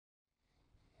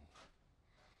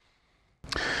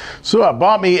So I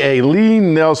bought me a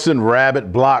Nielsen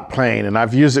Rabbet block plane, and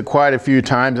I've used it quite a few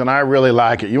times, and I really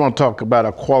like it. You want to talk about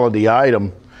a quality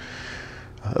item.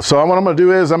 So what I'm going to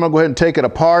do is I'm going to go ahead and take it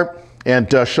apart and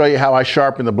show you how I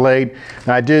sharpen the blade.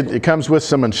 And it comes with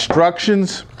some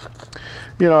instructions.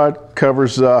 You know, it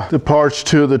covers the parts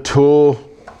to the tool,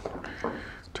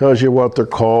 tells you what they're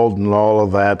called and all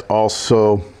of that.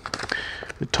 Also,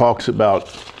 it talks about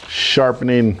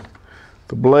sharpening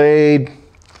the blade.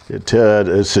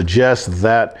 It suggests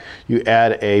that you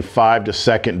add a 5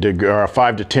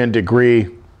 to 10 degree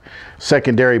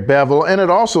secondary bevel, and it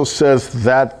also says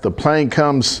that the plane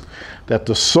that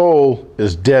the sole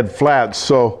is dead flat.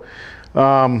 So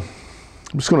I'm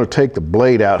just going to take the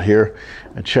blade out here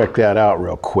and check that out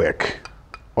real quick.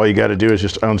 All you got to do is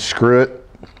just unscrew it.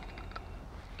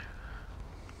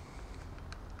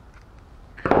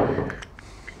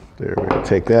 There, we're going to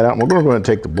take that out. We're going to go ahead and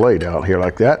take the blade out here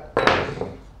like that.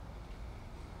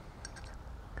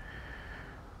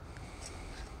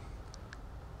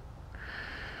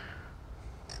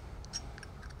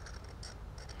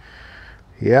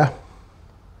 Yeah,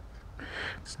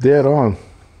 it's dead on.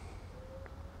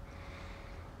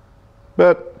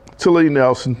 But it's a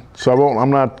Nielsen, so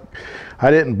I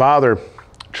didn't bother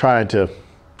trying to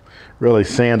really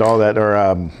sand all that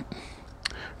or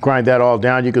grind that all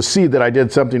down. You can see that I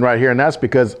did something right here, and that's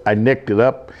because I nicked it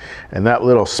up. And that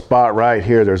little spot right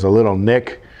here, there's a little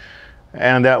nick,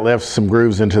 and that left some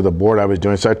grooves into the board I was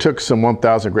doing. So I took some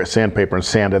 1000 grit sandpaper and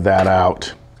sanded that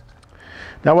out.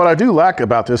 Now what I do like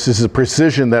about this is the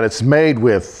precision that it's made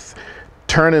with.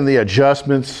 Turning the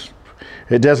adjustments,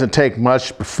 it doesn't take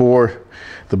much before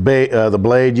the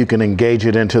blade, you can engage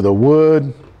it into the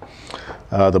wood.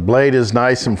 The blade is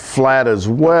nice and flat as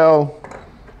well.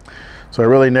 So I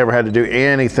really never had to do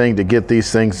anything to get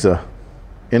these things,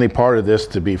 any part of this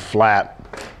to be flat.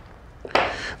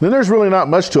 Then there's really not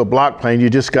much to a block plane.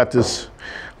 You just got this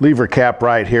lever cap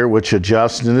right here which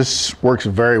adjusts, and this works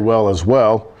very well as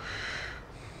well.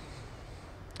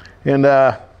 And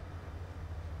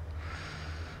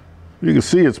you can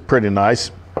see it's pretty nice.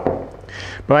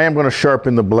 But I am going to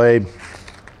sharpen the blade.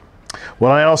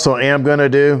 What I also am going to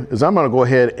do is I'm going to go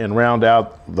ahead and round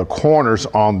out the corners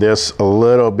on this a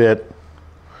little bit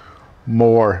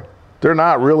more. They're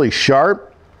not really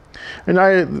sharp, and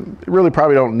I really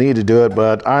probably don't need to do it,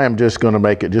 but I am just going to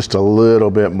make it just a little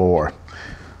bit more.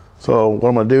 So what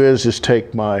I'm going to do is just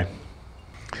take my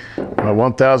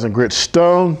 1000 grit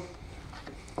stone,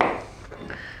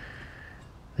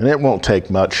 and it won't take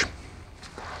much.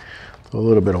 A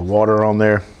little bit of water on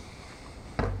there.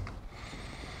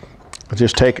 I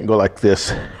just take it and go like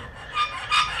this.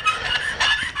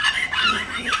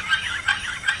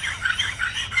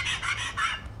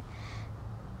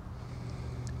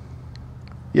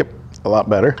 Yep, a lot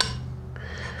better.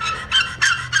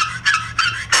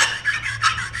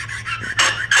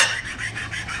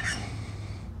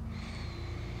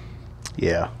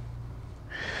 Yeah.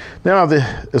 Now,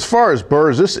 as far as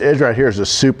burrs, this edge right here is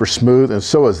just super smooth, and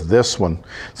so is this one.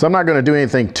 So I'm not going to do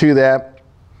anything to that.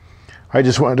 I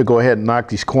just wanted to go ahead and knock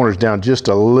these corners down just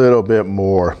a little bit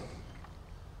more.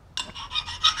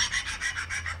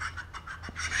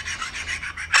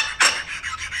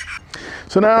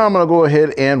 So now I'm going to go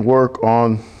ahead and work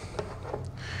on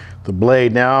the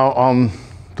blade. Now on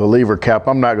the lever cap,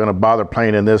 I'm not going to bother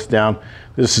planing this down.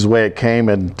 This is the way it came,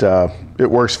 and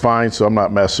it works fine, so I'm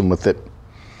not messing with it.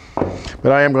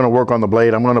 But I am going to work on the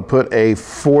blade. I'm going to put a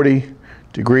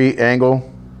 40-degree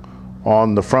angle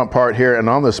on the front part here, and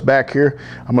on this back here,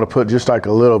 I'm going to put just like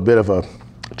a little bit of a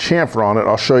chamfer on it.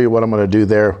 I'll show you what I'm going to do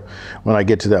there when I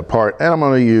get to that part. And I'm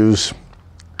going to use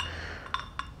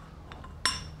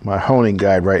my honing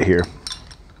guide right here.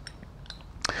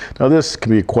 Now this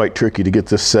can be quite tricky to get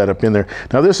this set up in there.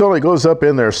 Now this only goes up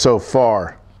in there so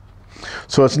far,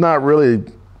 so it's not really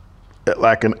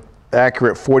like an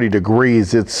accurate 40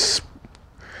 degrees. It's,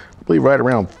 I believe, right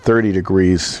around 30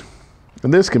 degrees.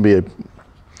 And this can be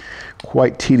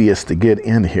quite tedious to get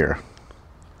in here.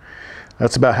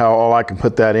 That's about how all I can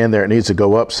put that in there. It needs to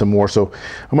go up some more. So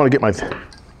I'm going to get my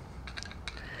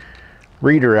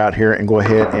reader out here and go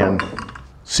ahead and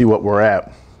see what we're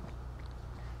at.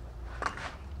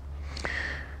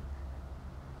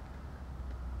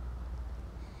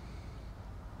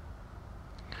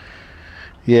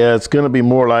 Yeah, it's going to be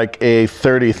more like a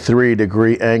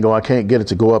 33-degree angle. I can't get it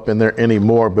to go up in there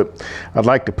anymore, but I'd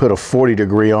like to put a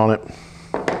 40-degree on it.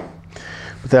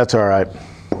 But that's all right.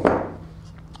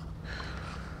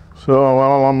 So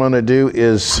all I'm going to do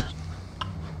is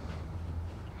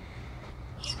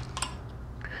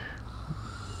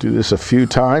do this a few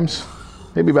times,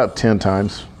 maybe about 10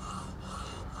 times.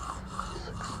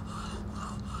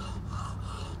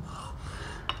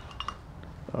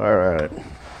 All right.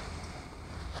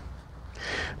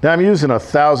 Now I'm using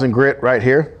 1000 grit right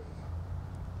here.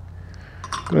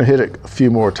 I'm going to hit it a few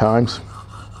more times.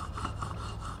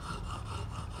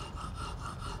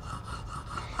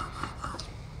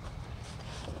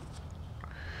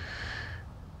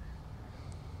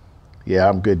 Yeah,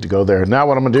 I'm good to go there. Now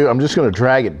what I'm going to do, I'm just going to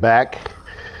drag it back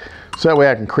so that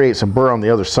way I can create some burr on the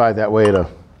other side, that way to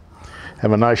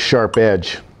have a nice sharp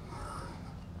edge.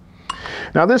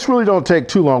 Now this really don't take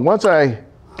too long. Once I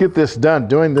get this done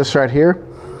doing this right here,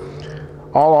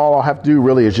 all I'll have to do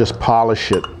really is just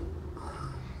polish it.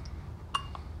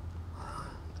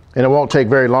 And it won't take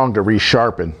very long to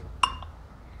resharpen.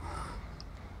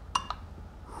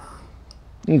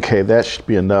 Okay, that should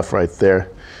be enough right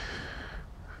there.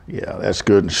 Yeah, that's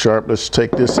good and sharp. Let's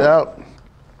take this out.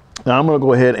 Now I'm going to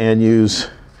go ahead and use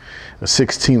a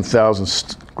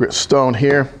 16,000 grit stone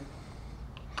here.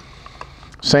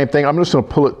 Same thing, I'm just going to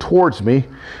pull it towards me.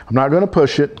 I'm not going to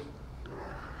push it.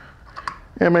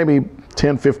 And maybe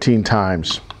 10, 15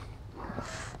 times.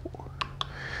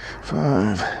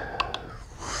 5,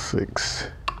 6,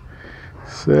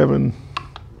 7,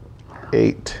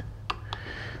 8,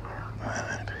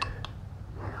 9,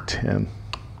 10,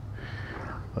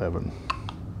 11,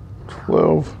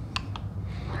 12,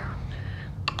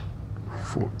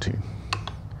 14.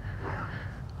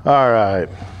 All right.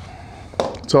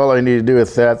 That's all I need to do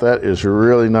with that. That is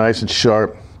really nice and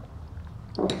sharp.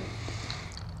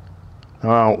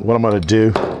 Now, what I'm going to do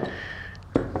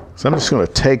is I'm just going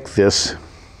to take this.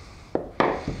 And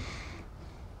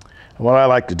what I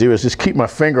like to do is just keep my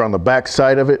finger on the back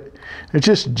side of it and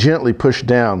just gently push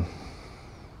down.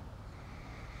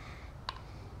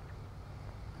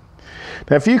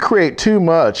 Now, if you create too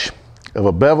much of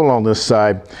a bevel on this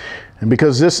side, and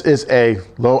because this is a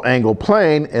low angle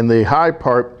plane and the high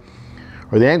part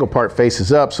or the angle part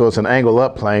faces up, so it's an angle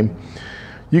up plane,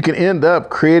 you can end up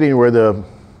creating where the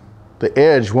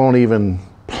edge won't even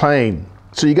plane.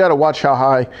 So you got to watch how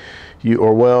high you,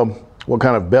 or well, what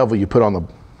kind of bevel you put on the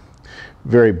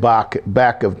very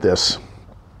back of this.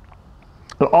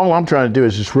 But all I'm trying to do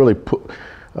is just really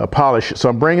polish it. So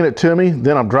I'm bringing it to me,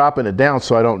 then I'm dropping it down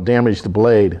so I don't damage the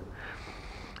blade.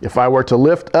 If I were to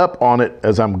lift up on it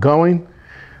as I'm going,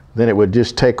 then it would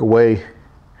just take away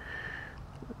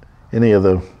any of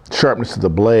the sharpness of the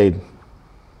blade.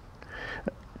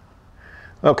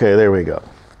 Okay, there we go.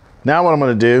 Now what I'm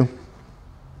going to do,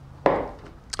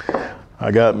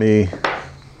 I got me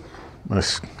my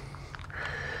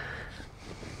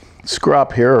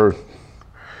scrap here,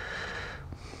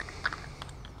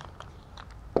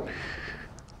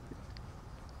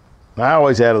 I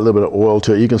always add a little bit of oil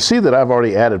to it. You can see that I've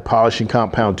already added polishing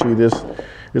compound to this.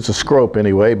 It's a scrope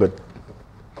anyway, and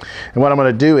what I'm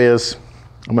going to do is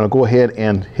I'm going to go ahead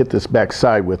and hit this back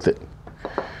side with it.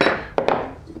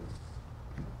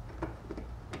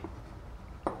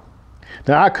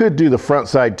 Now I could do the front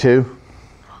side too.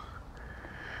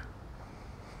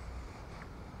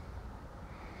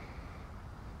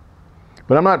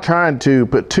 But I'm not trying to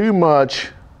put too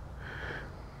much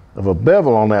of a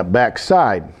bevel on that back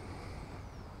side.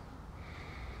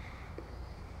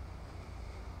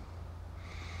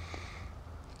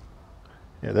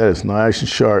 Yeah, that is nice and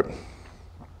sharp.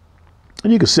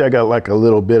 And you can see I got like a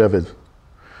little bit of it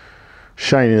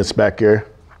shininess back there.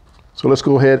 So let's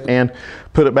go ahead and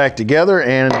put it back together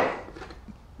and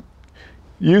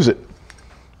use it.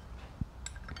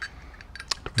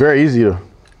 Very easy to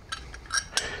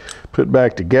put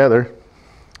back together.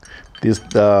 This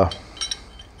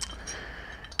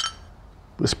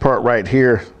part right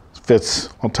here fits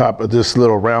on top of this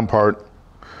little round part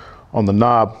on the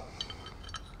knob.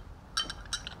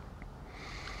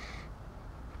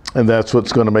 And that's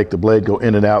what's going to make the blade go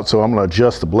in and out. So I'm going to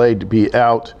adjust the blade to be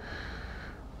out.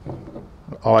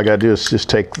 All I got to do is just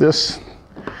take this.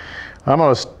 I'm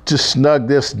going to just snug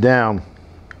this down.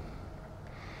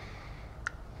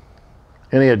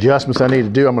 Any adjustments I need to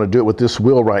do, I'm going to do it with this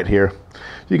wheel right here.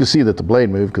 You can see that the blade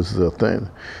moved because the thing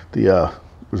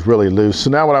was really loose. So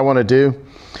now what I want to do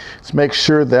is make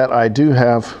sure that I do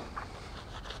have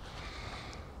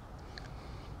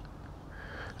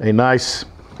a nice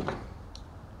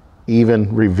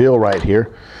even reveal right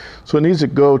here. So it needs to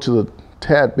go to the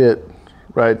tad bit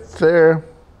right there.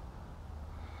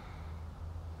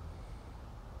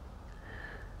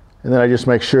 And then I just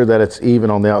make sure that it's even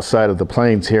on the outside of the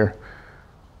planes here.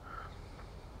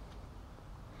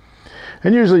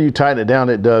 And usually you tighten it down,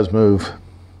 it does move.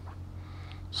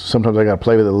 Sometimes I got to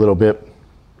play with it a little bit.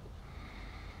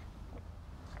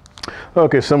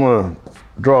 Okay, so I'm going to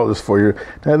draw this for you.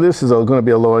 Now this is going to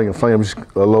be a low angle plane.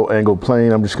 A low angle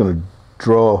plane. I'm just going to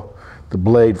draw the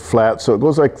blade flat. So it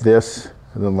goes like this.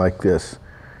 and then like this.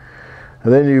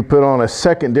 And then you put on a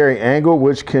secondary angle,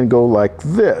 which can go like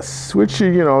this, which,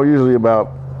 you know, usually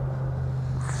about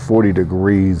 40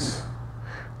 degrees.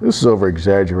 This is over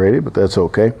exaggerated, but that's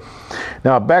okay.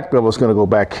 Now a back bevel is going to go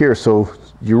back here, so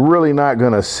you're really not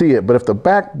going to see it. But if the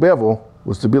back bevel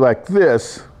was to be like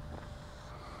this,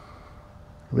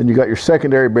 then you got your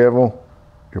secondary bevel,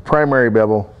 your primary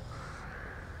bevel.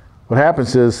 What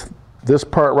happens is this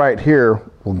part right here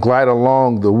will glide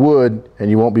along the wood and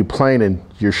you won't be planing.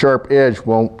 Your sharp edge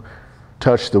won't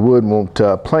touch the wood, won't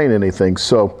plane anything.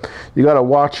 So you got to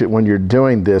watch it when you're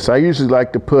doing this. I usually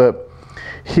like to put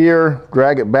here,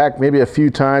 drag it back maybe a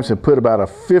few times and put about a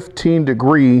 15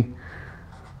 degree.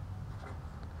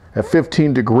 At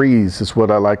 15 degrees is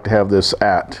what I like to have this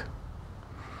at,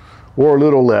 or a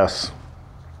little less.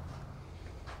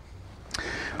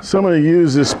 So I'm going to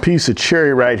use this piece of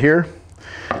cherry right here.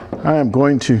 I am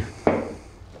going to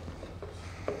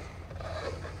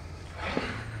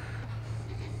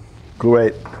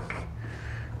great.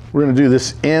 We're going to do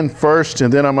this end first,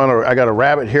 and then I got a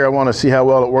rabbet here I want to see how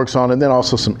well it works on, and then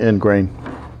also some end grain.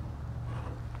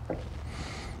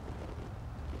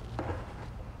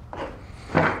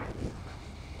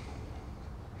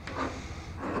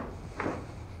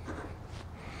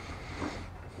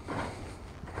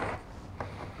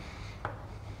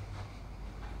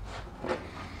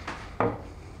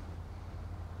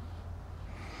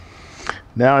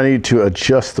 Now I need to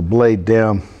adjust the blade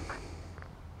down.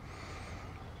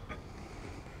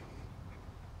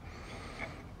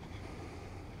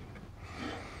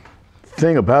 The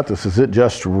thing about this is it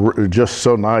just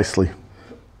so nicely.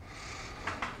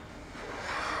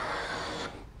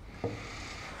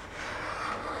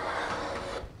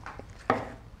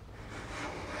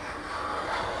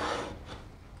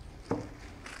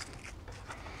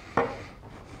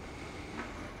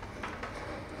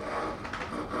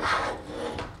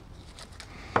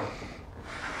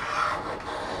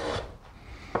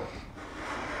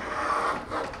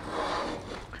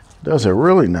 Does a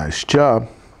really nice job.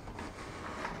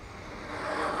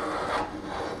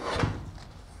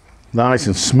 Nice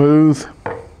and smooth.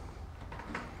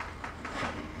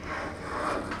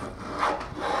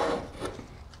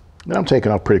 And I'm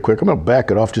taking off pretty quick. I'm going to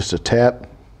back it off just a tad.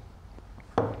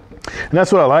 And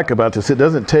that's what I like about this. It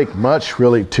doesn't take much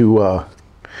really to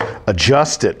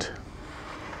adjust it.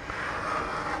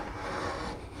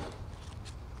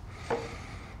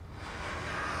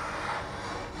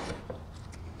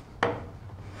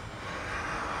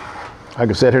 I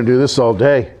can sit here and do this all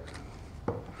day.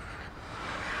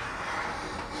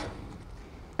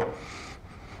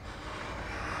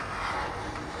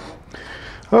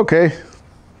 Okay,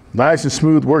 nice and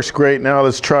smooth, works great. Now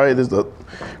let's try this.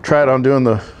 Try it on doing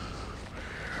the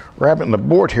rabbet and the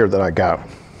board here that I got.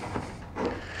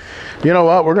 You know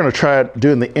what? We're going to try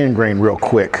doing the end grain real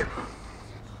quick.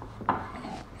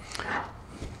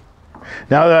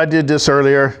 Now that I did this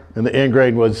earlier, and the end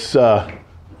grain was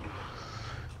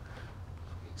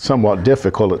somewhat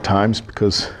difficult at times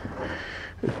because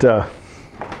it's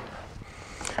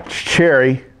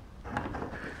cherry.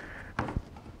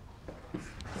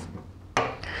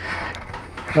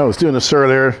 I was doing this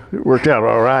earlier, it worked out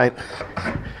all right.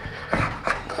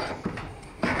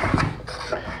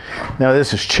 Now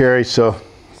this is cherry, so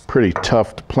pretty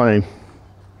tough to plane.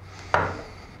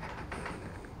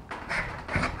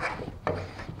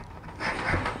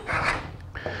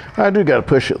 I do got to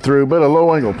push it through, but a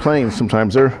low angle plane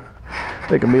sometimes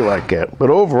they can be like that. But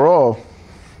overall,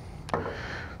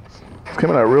 it's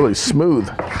coming out really smooth.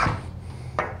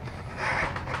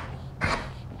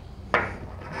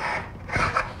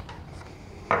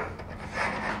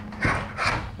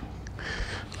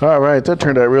 All right, that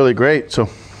turned out really great. So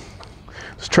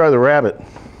let's try the rabbet.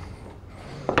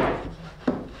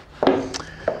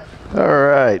 All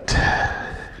right.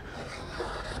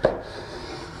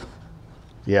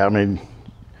 Yeah, I mean,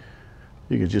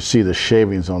 you can just see the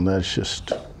shavings on that. It's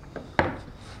just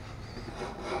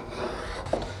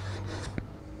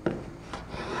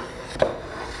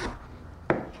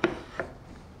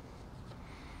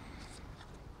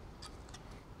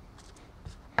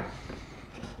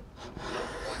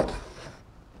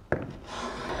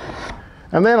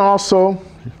and then also,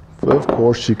 of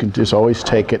course, you can just always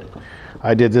take it.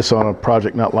 I did this on a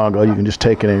project not long ago. You can just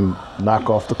take it and knock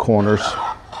off the corners.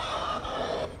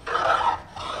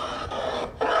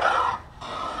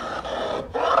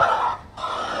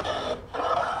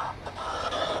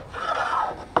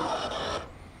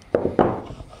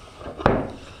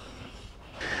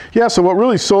 Yeah, so what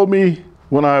really sold me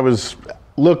when I was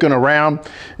looking around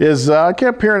is I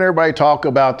kept hearing everybody talk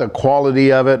about the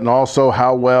quality of it and also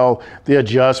how well the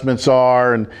adjustments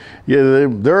are. And yeah,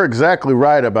 they're exactly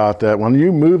right about that. When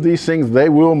you move these things, they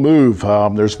will move.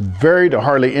 There's very to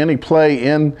hardly any play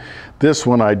in this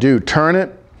when I do turn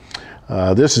it.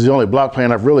 This is the only block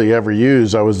plane I've really ever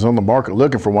used. I was on the market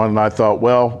looking for one, and I thought,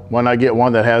 well, when I get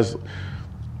one that has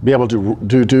be able to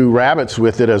do rabbets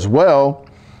with it as well,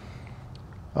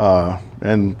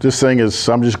 and this thing is,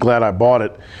 I'm just glad I bought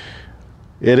it.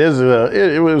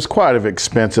 It was quite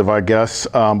expensive, I guess,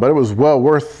 but it was well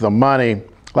worth the money.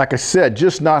 Like I said,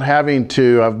 just not having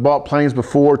to, I've bought planes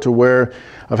before to where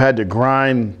I've had to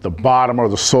grind the bottom or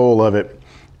the sole of it.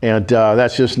 And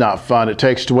that's just not fun. It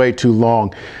takes way too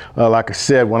long. Like I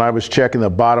said, when I was checking the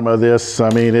bottom of this, I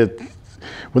mean,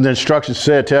 when the instructions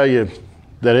tell you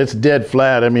that it's dead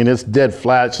flat, I mean, it's dead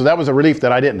flat. So that was a relief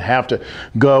that I didn't have to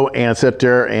go and sit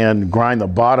there and grind the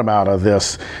bottom out of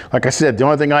this. Like I said, the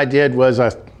only thing I did was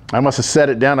I must have set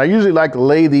it down. I usually like to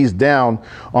lay these down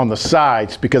on the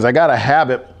sides because I got a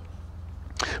habit.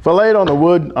 If I lay it on the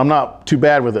wood, I'm not too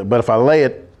bad with it. But if I lay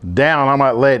it down, I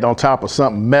might lay it on top of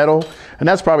something metal. And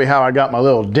that's probably how I got my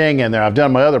little ding in there. I've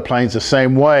done my other planes the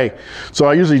same way. So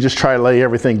I usually just try to lay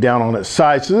everything down on its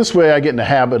side. So this way I get in the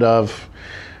habit of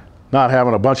not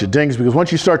having a bunch of dings, because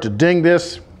once you start to ding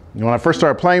this, when I first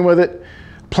started planing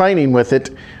with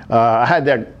it, I had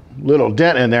that little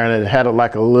dent in there and it had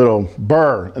like a little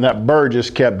burr, and that burr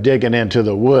just kept digging into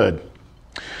the wood.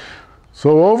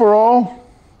 So overall,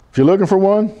 if you're looking for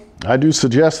one, I do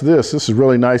suggest this. This is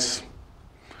really nice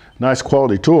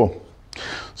quality tool.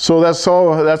 So that's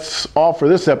all for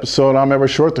this episode. I'm Ever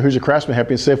Short, the Hoosier Craftsman.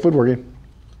 Happy and safe woodworking.